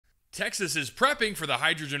Texas is prepping for the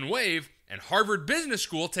hydrogen wave, and Harvard Business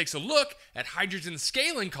School takes a look at hydrogen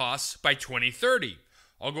scaling costs by 2030.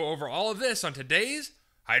 I'll go over all of this on today's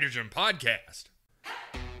Hydrogen Podcast.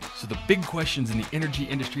 So the big questions in the energy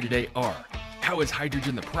industry today are, how is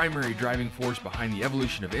hydrogen the primary driving force behind the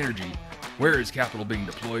evolution of energy? Where is capital being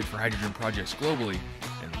deployed for hydrogen projects globally?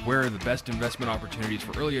 And where are the best investment opportunities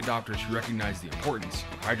for early adopters who recognize the importance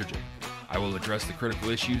of hydrogen? I will address the critical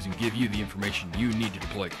issues and give you the information you need to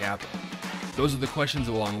deploy capital. Those are the questions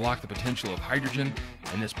that will unlock the potential of hydrogen,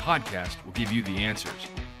 and this podcast will give you the answers.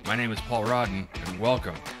 My name is Paul Rodden, and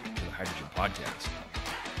welcome to the Hydrogen Podcast.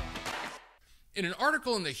 In an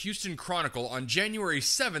article in the Houston Chronicle on January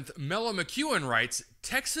 7th, Mela McEwen writes,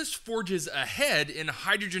 Texas forges ahead in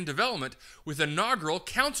hydrogen development with inaugural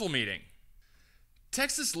council meeting.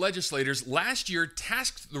 Texas legislators last year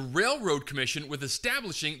tasked the Railroad Commission with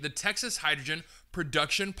establishing the Texas Hydrogen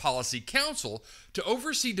Production Policy Council to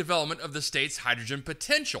oversee development of the state's hydrogen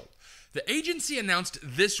potential. The agency announced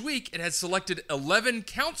this week it had selected 11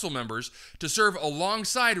 council members to serve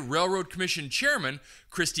alongside Railroad Commission Chairman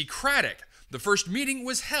Christy Craddock. The first meeting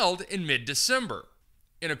was held in mid-December.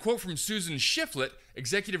 In a quote from Susan Shiflett,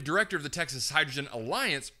 executive director of the Texas Hydrogen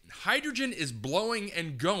Alliance, hydrogen is blowing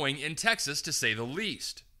and going in Texas, to say the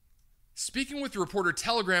least. Speaking with the reporter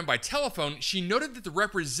Telegram by telephone, she noted that the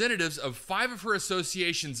representatives of 5 of her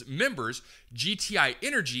association's members, GTI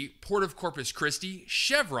Energy, Port of Corpus Christi,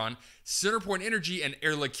 Chevron, Centerpoint Energy, and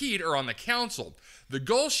Air Liquide are on the council. The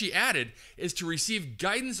goal, she added, is to receive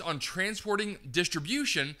guidance on transporting,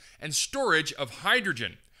 distribution, and storage of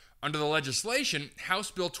hydrogen. Under the legislation,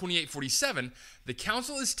 House Bill 2847, the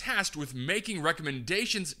council is tasked with making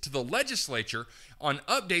recommendations to the legislature on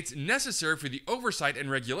updates necessary for the oversight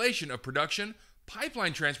and regulation of production,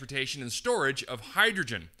 pipeline transportation, and storage of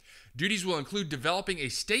hydrogen. Duties will include developing a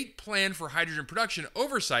state plan for hydrogen production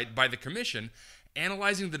oversight by the commission,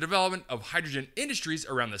 analyzing the development of hydrogen industries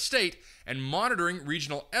around the state, and monitoring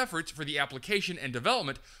regional efforts for the application and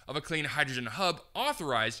development of a clean hydrogen hub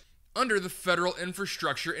authorized under the Federal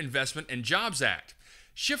Infrastructure Investment and Jobs Act.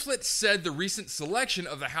 Shiflett said the recent selection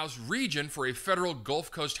of the House region for a federal Gulf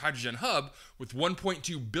Coast hydrogen hub with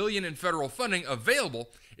 $1.2 billion in federal funding available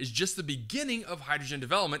is just the beginning of hydrogen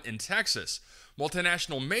development in Texas.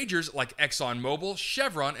 Multinational majors like ExxonMobil,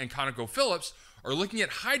 Chevron, and ConocoPhillips are looking at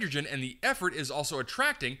hydrogen, and the effort is also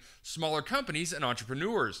attracting smaller companies and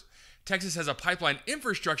entrepreneurs. Texas has a pipeline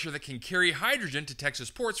infrastructure that can carry hydrogen to Texas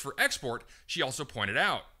ports for export, she also pointed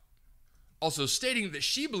out. Also stating that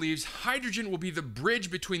she believes hydrogen will be the bridge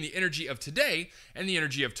between the energy of today and the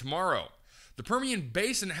energy of tomorrow. The Permian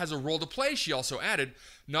Basin has a role to play, she also added.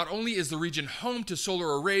 Not only is the region home to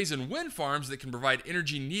solar arrays and wind farms that can provide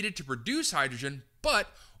energy needed to produce hydrogen, but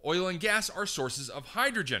oil and gas are sources of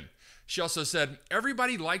hydrogen. She also said,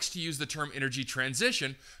 everybody likes to use the term energy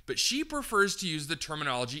transition, but she prefers to use the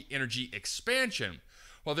terminology energy expansion.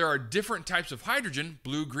 While there are different types of hydrogen,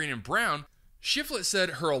 blue, green, and brown, Shiflett said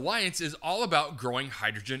her alliance is all about growing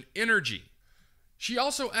hydrogen energy. She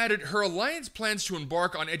also added her alliance plans to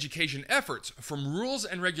embark on education efforts, from rules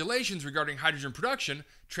and regulations regarding hydrogen production,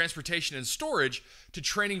 transportation, and storage, to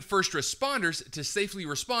training first responders to safely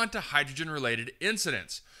respond to hydrogen-related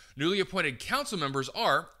incidents. Newly appointed council members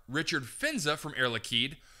are Richard Finza from Air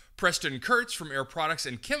Liquide, Preston Kurtz from Air Products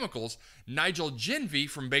and Chemicals, Nigel Genvy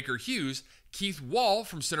from Baker Hughes, Keith Wall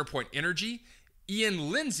from Centerpoint Energy,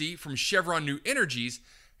 Ian Lindsay from Chevron New Energies,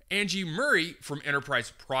 Angie Murray from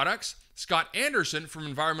Enterprise Products, Scott Anderson from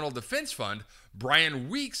Environmental Defense Fund, Brian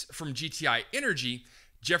Weeks from GTI Energy,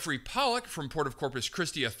 Jeffrey Pollock from Port of Corpus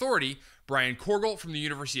Christi Authority, Brian Korgel from the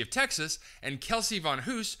University of Texas, and Kelsey Von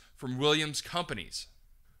Hoos from Williams Companies.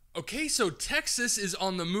 Okay, so Texas is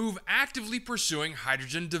on the move actively pursuing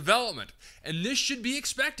hydrogen development, and this should be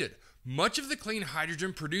expected. Much of the clean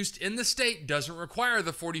hydrogen produced in the state doesn't require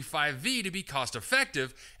the 45V to be cost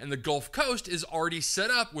effective, and the Gulf Coast is already set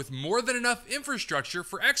up with more than enough infrastructure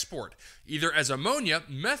for export, either as ammonia,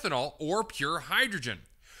 methanol, or pure hydrogen.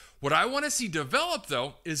 What I want to see develop,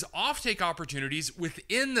 though, is offtake opportunities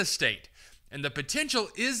within the state. And the potential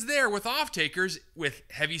is there with off-takers with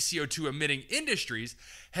heavy CO2 emitting industries,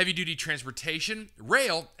 heavy-duty transportation,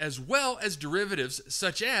 rail, as well as derivatives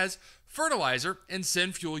such as fertilizer and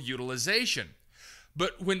syn fuel utilization.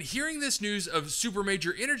 But when hearing this news of super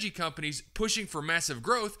major energy companies pushing for massive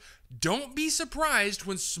growth, don't be surprised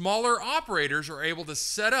when smaller operators are able to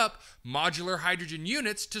set up modular hydrogen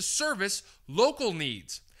units to service local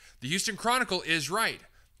needs. The Houston Chronicle is right.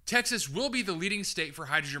 Texas will be the leading state for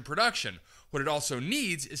hydrogen production. What it also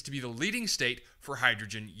needs is to be the leading state for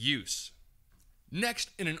hydrogen use. Next,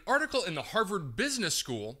 in an article in the Harvard Business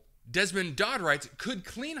School, Desmond Dodd writes, could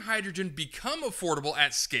clean hydrogen become affordable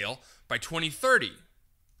at scale by 2030?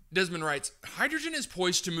 Desmond writes, hydrogen is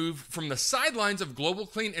poised to move from the sidelines of global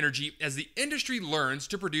clean energy as the industry learns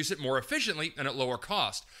to produce it more efficiently and at lower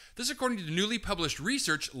cost. This according to newly published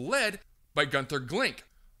research led by Gunther Glink,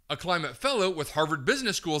 a climate fellow with Harvard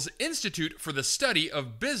Business School's Institute for the Study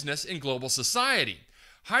of Business in Global Society.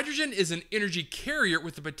 Hydrogen is an energy carrier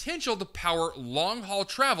with the potential to power long-haul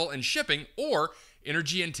travel and shipping or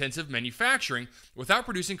energy-intensive manufacturing without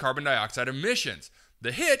producing carbon dioxide emissions.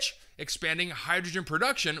 The hitch, expanding hydrogen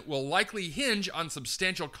production, will likely hinge on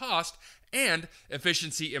substantial cost and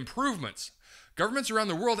efficiency improvements. Governments around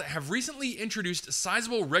the world have recently introduced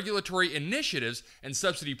sizable regulatory initiatives and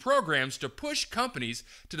subsidy programs to push companies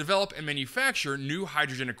to develop and manufacture new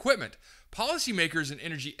hydrogen equipment. Policymakers and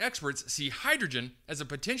energy experts see hydrogen as a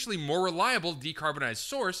potentially more reliable decarbonized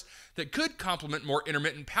source that could complement more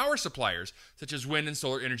intermittent power suppliers, such as wind and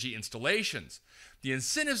solar energy installations. The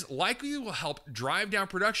incentives likely will help drive down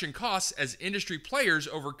production costs as industry players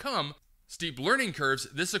overcome steep learning curves,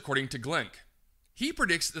 this according to Glink. He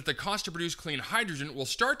predicts that the cost to produce clean hydrogen will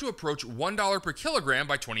start to approach $1 per kilogram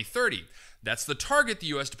by 2030. That's the target the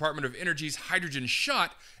U.S. Department of Energy's Hydrogen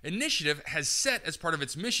Shot initiative has set as part of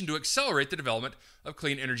its mission to accelerate the development of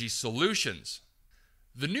clean energy solutions.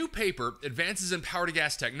 The new paper, Advances in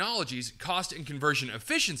Power-to-Gas Technologies, Cost and Conversion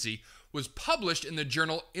Efficiency, was published in the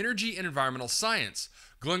journal Energy and Environmental Science.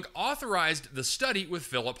 Glink authorized the study with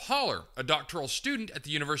Philip Haller, a doctoral student at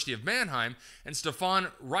the University of Mannheim, and Stefan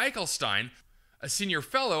Reichelstein, a senior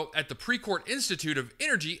fellow at the Precourt Institute of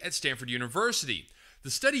Energy at Stanford University. The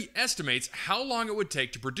study estimates how long it would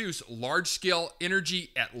take to produce large-scale energy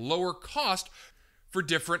at lower cost for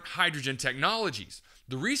different hydrogen technologies.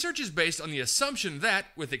 The research is based on the assumption that,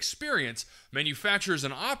 with experience, manufacturers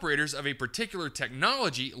and operators of a particular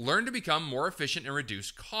technology learn to become more efficient and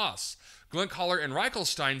reduce costs. Glink, Haller, and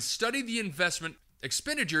Reichelstein studied the investment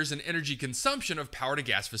expenditures and energy consumption of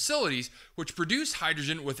power-to-gas facilities, which produce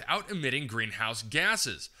hydrogen without emitting greenhouse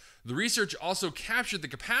gases. The research also captured the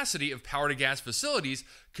capacity of power-to-gas facilities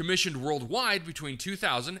commissioned worldwide between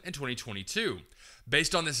 2000 and 2022.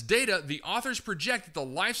 Based on this data, the authors project that the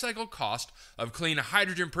life cycle cost of clean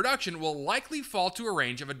hydrogen production will likely fall to a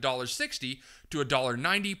range of $1.60 to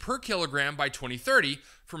 $1.90 per kilogram by 2030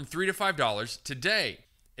 from $3 to $5 today.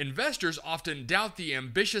 Investors often doubt the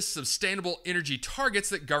ambitious, sustainable energy targets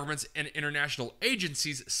that governments and international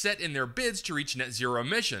agencies set in their bids to reach net zero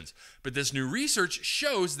emissions, but this new research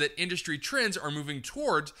shows that industry trends are moving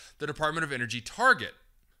towards the Department of Energy target.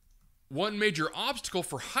 One major obstacle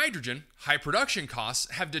for hydrogen, high production costs,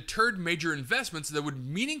 have deterred major investments that would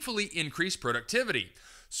meaningfully increase productivity.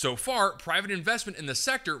 So far, private investment in the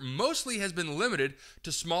sector mostly has been limited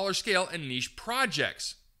to smaller scale and niche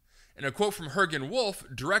projects. In a quote from Jürgen Wolf,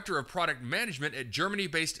 director of product management at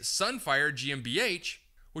Germany-based Sunfire GmbH,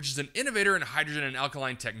 which is an innovator in hydrogen and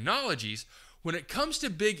alkaline technologies, when it comes to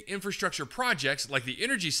big infrastructure projects like the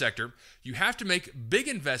energy sector, you have to make big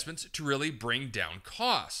investments to really bring down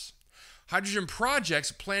costs. Hydrogen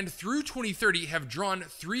projects planned through 2030 have drawn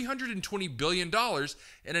 $320 billion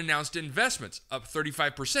in announced investments, up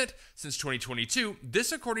 35% since 2022,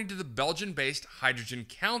 this according to the Belgian-based Hydrogen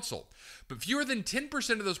Council. But fewer than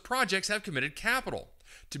 10% of those projects have committed capital.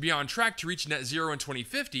 To be on track to reach net zero in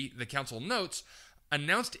 2050, the Council notes,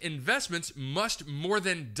 announced investments must more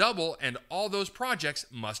than double and all those projects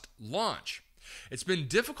must launch. It's been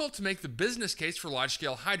difficult to make the business case for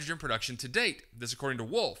large-scale hydrogen production to date, this according to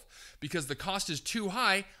Wolf, because the cost is too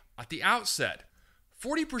high at the outset,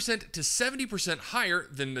 40% to 70% higher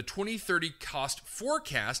than the 2030 cost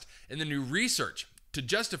forecast in the new research to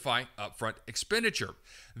justify upfront expenditure.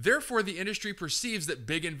 Therefore, the industry perceives that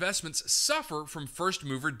big investments suffer from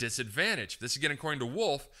first-mover disadvantage. This again according to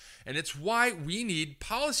Wolf, and it's why we need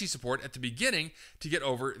policy support at the beginning to get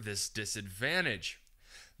over this disadvantage.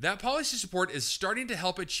 That policy support is starting to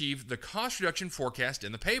help achieve the cost reduction forecast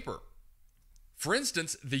in the paper. For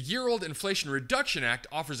instance, the year-old Inflation Reduction Act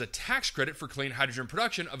offers a tax credit for clean hydrogen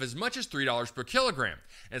production of as much as $3 per kilogram,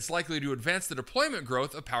 and it's likely to advance the deployment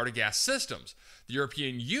growth of power-to-gas systems. The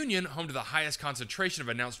European Union, home to the highest concentration of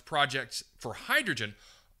announced projects for hydrogen,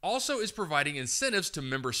 also is providing incentives to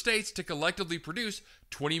member states to collectively produce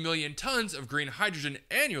 20 million tons of green hydrogen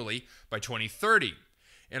annually by 2030.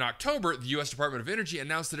 In October, the U.S. Department of Energy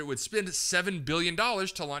announced that it would spend $7 billion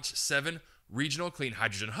to launch 7 regional clean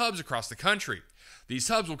hydrogen hubs across the country. These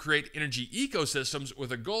hubs will create energy ecosystems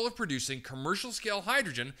with a goal of producing commercial-scale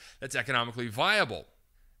hydrogen that's economically viable.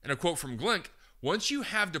 In a quote from Glink, Once you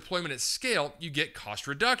have deployment at scale, you get cost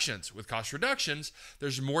reductions. With cost reductions,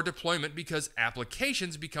 there's more deployment because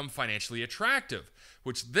applications become financially attractive,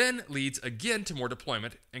 which then leads again to more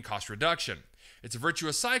deployment and cost reduction. It's a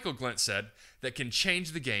virtuous cycle, Glent said, that can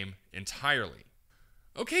change the game entirely.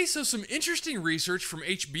 Okay, so some interesting research from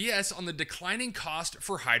HBS on the declining cost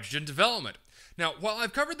for hydrogen development. Now, while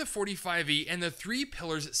I've covered the 45E and the 3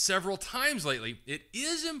 pillars several times lately, it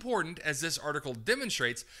is important, as this article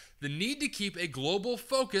demonstrates, the need to keep a global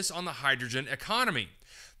focus on the hydrogen economy.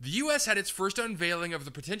 The U.S. had its first unveiling of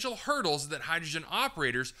the potential hurdles that hydrogen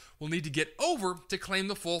operators will need to get over to claim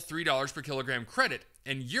the full $3 per kilogram credit,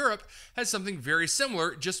 and Europe has something very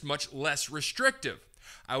similar, just much less restrictive.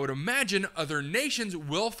 I would imagine other nations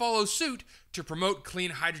will follow suit to promote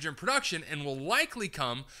clean hydrogen production and will likely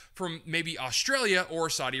come from maybe Australia or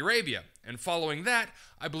Saudi Arabia. And following that,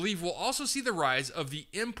 I believe we'll also see the rise of the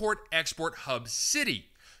import-export hub city.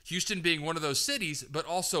 Houston being one of those cities, but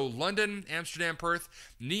also London, Amsterdam, Perth,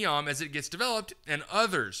 Neom as it gets developed, and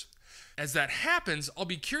others. As that happens, I'll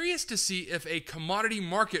be curious to see if a commodity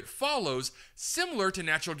market follows similar to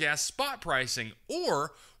natural gas spot pricing,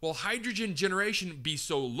 or will hydrogen generation be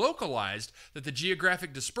so localized that the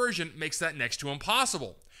geographic dispersion makes that next to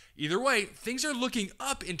impossible? Either way, things are looking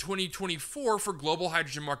up in 2024 for global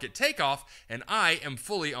hydrogen market takeoff, and I am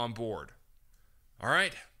fully on board. All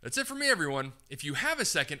right, that's it for me, everyone. If you have a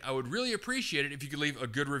second, I would really appreciate it if you could leave a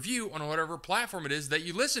good review on whatever platform it is that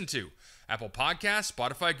you listen to. Apple Podcasts,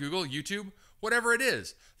 Spotify, Google, YouTube, whatever it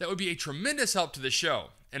is. That would be a tremendous help to the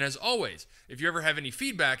show. And as always, if you ever have any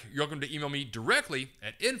feedback, you're welcome to email me directly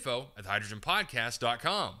at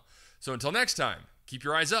info@hydrogenpodcast.com. So until next time, keep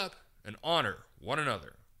your eyes up and honor one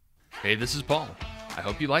another. Hey, this is Paul. I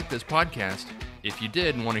hope you liked this podcast. If you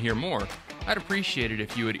did and want to hear more, I'd appreciate it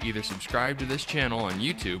if you would either subscribe to this channel on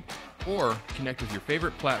YouTube or connect with your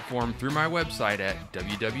favorite platform through my website at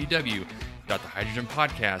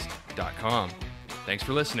www.thehydrogenpodcast.com. Thanks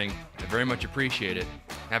for listening. I very much appreciate it.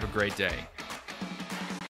 Have a great day.